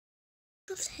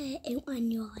Just hate it when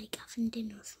you're like having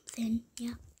dinner or something,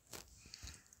 yeah.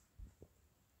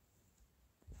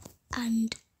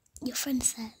 And your friend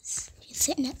says, you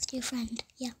sit next to your friend,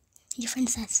 yeah. And your friend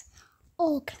says,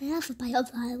 oh, can I have a bite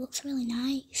of that? It looks really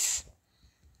nice.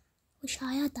 Wish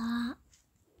I had that.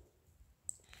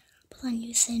 But then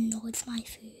you say, no, it's my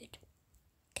food.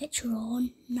 Get your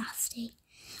own, nasty.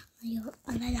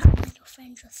 And then your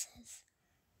friend just says,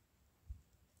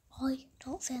 oi,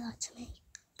 don't say that to me.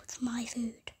 It's my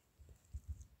food.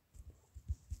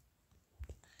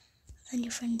 And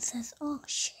your friend says, oh,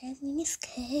 sharing is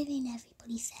caring,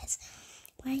 everybody says.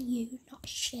 Why are you not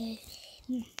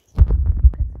sharing?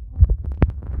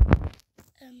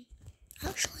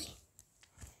 Actually,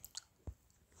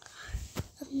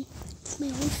 it's my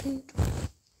own food.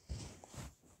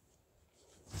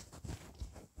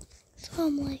 So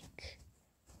I'm like,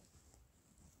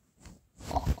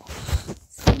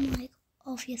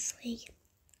 obviously,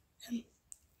 get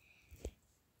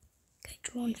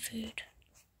your own food.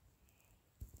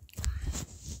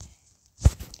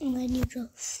 And then you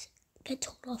just get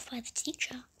told off by the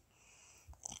teacher.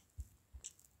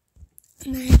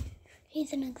 And then,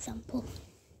 here's an example.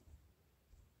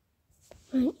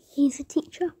 Right, he's a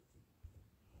teacher.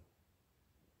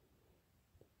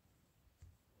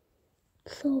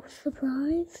 So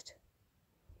surprised.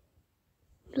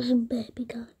 There's a baby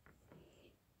guy.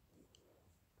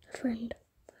 A friend.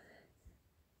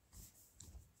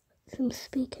 Is him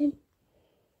speaking.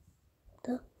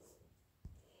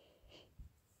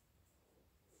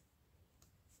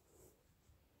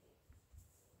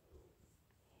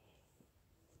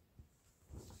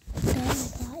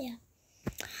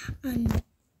 And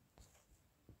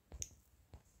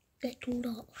get told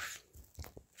off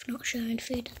for not sharing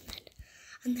food,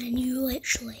 and then you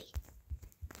literally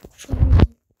fall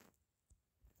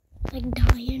like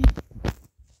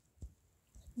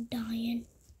dying.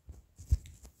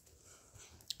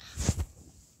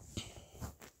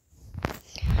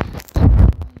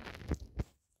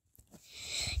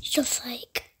 It's just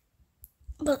like,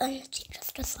 but then the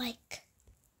teacher's just like,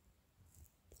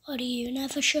 oh, do you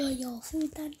never share your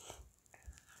food then?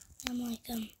 I'm like,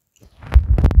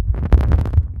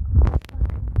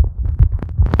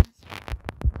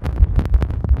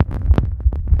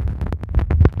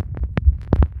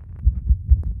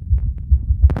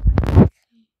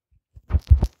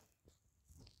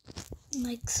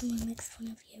 like someone makes fun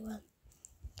of you,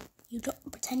 you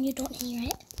don't pretend you don't hear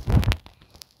it,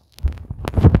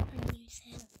 and you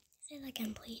say it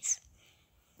again, please.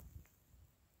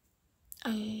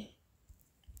 You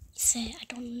say, I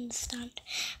don't understand,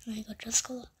 and I go, just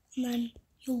go, and then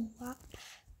you laugh,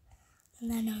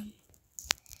 and then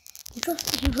you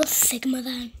just Sigma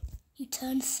then. You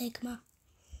turn Sigma.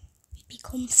 You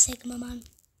become Sigma man.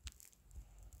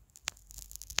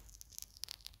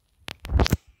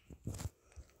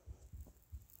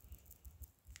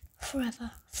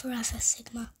 Forever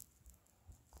Sigma.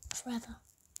 Forever.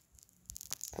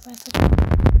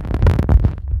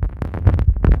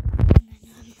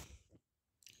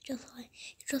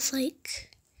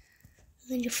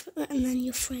 And then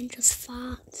your friend just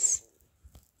farts.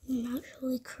 And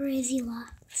actually crazy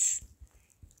laughs.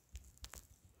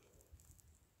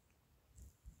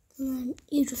 And then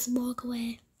you just walk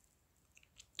away.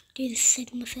 Do the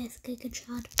Sigma face, Giga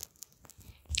Chad.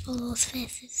 All those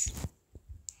faces.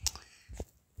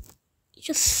 You're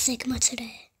just Sigma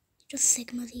today. You're just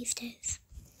Sigma these days.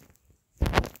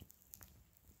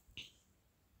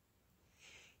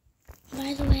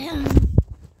 By the way,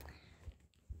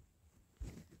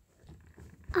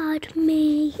 add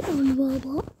me on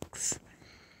Roblox.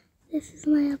 This is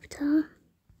my avatar.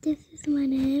 This is my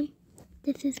name.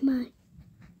 This is my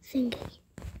thingy.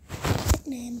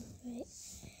 Name, right?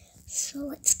 So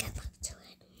let's get back to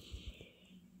it.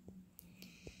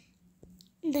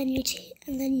 And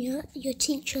then your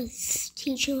teachers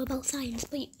teach you about science,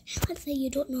 but let's say you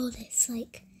don't know this.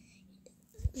 Like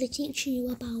they teach you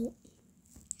about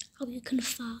how you can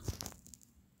fart.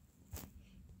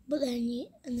 But then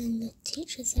the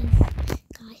teacher says,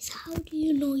 guys, how do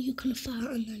you know you can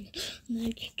fart? And then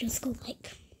you just go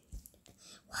like,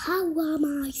 how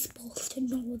am I supposed to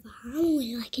know that? I'm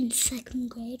only like in 2nd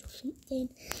grade or something.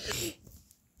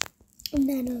 And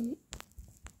then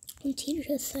the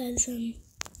teacher says, you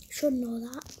should know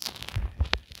that.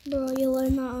 Bro, you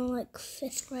learn that in like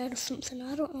 5th grade or something,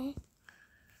 I don't know.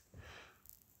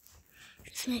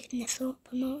 Just making this up,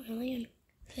 I'm not really in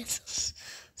 5th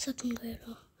or 2nd grade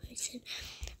or anything.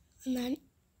 And then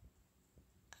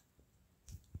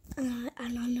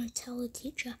I'm gonna tell the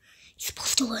teacher, you're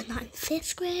supposed to learn that in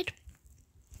 5th grade.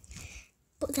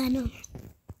 But then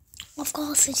Of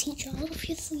course, the teacher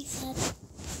obviously said,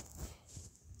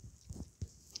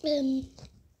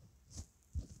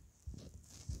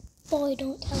 boy,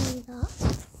 don't tell me that.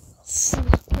 I'll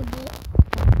slap you, but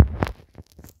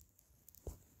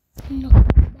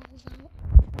knock my balls out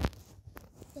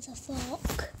with a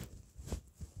fork.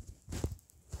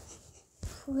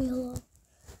 For real.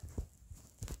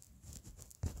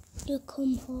 You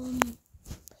come home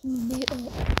and beat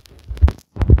up.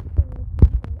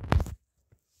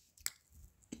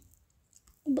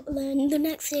 But then the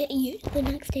next day you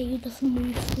just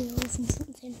move schools and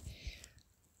something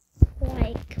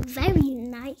like very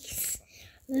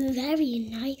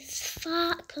nice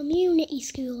fat community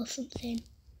school or something.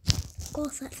 Of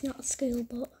course that's not a school,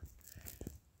 but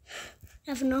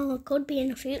never know, it could be in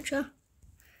the future.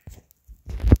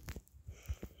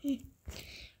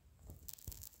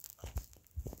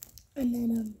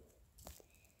 And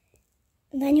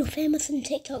then you're famous on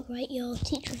TikTok, right? Your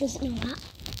teacher doesn't know that.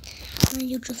 And then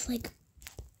you're just like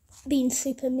being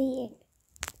super mean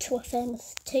to a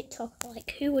famous TikToker.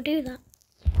 Like, who would do that?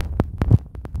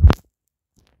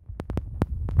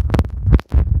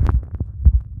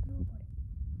 Nobody.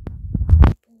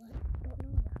 People like don't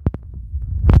know that.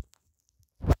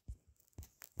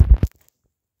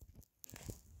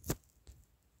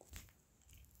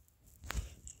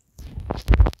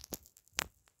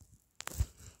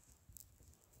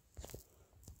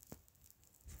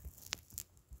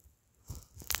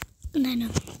 And then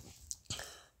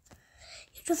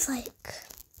you're just like,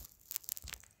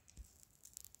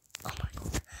 oh my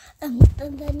god. And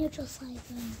then you're just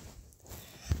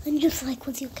like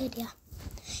with your kid, yeah.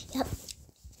 Yep.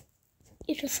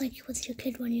 You're just like with your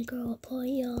kid when you grow up, or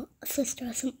your sister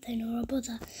or something, or a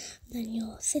brother. And then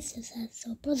your sister says,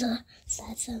 or brother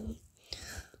says,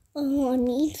 oh, I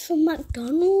need some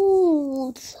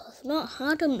McDonald's. I've not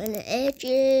had them in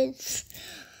ages.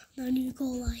 And then you go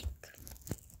like,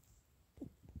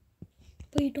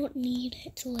 but you don't need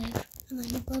it to live. And then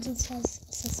your brother says,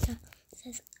 or sister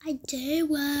says, I do.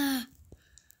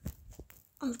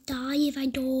 I'll die if I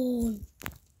don't.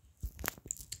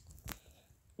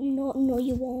 No,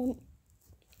 you won't.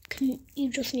 You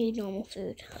just need normal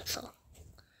food. That's all.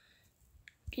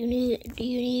 Do you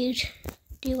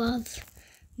have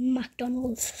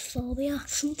McDonald's phobia or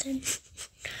something?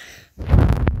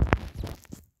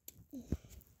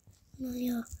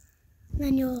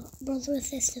 Then your brother or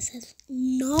sister says,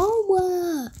 no.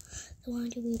 So why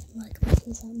do you even like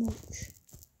Mackies that much?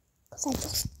 Because I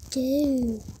just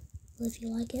do. Well, if you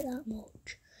like it that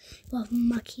much, you have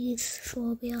Mackies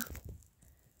phobia.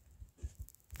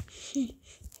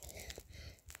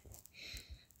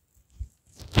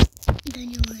 Then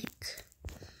you're like,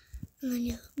 and then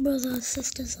your brother or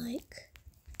sister's like,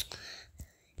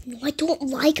 no, I don't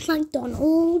like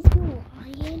McDonald's, you're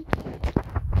lying.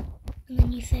 And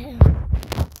then you say,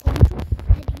 but you just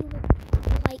said you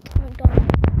like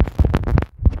McDonald's.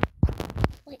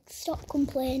 Like, stop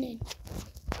complaining,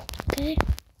 okay?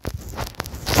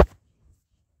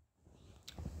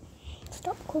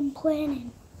 Stop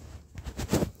complaining.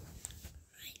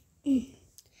 Right.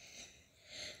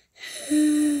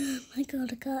 My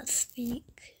god, I can't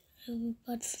speak. I have a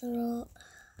bad throat.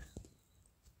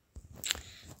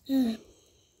 And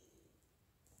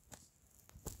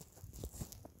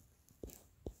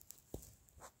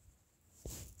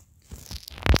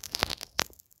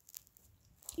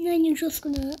then you're just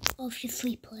gonna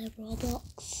obviously play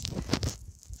Roblox.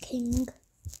 King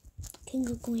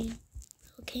or Queen.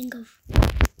 Or King of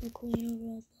the Queen of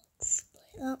Roblox.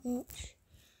 Play that much.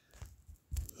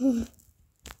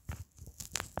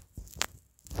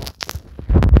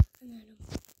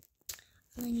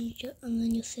 And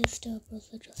then your sister or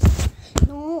brother just says,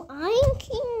 no, I'm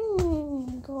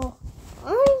king. Go,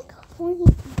 I'm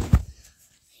queen.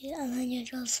 Yeah, and then you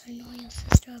just say, no, your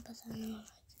sister or brother.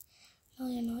 No,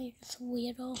 you're not. You're just a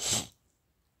weirdo.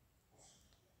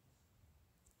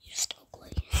 You're just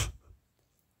ugly.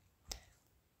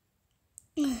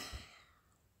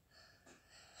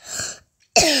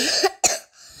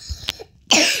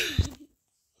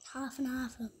 Half and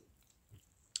half.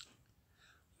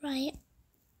 Right.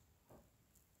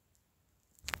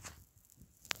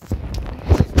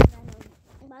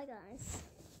 Bye, guys.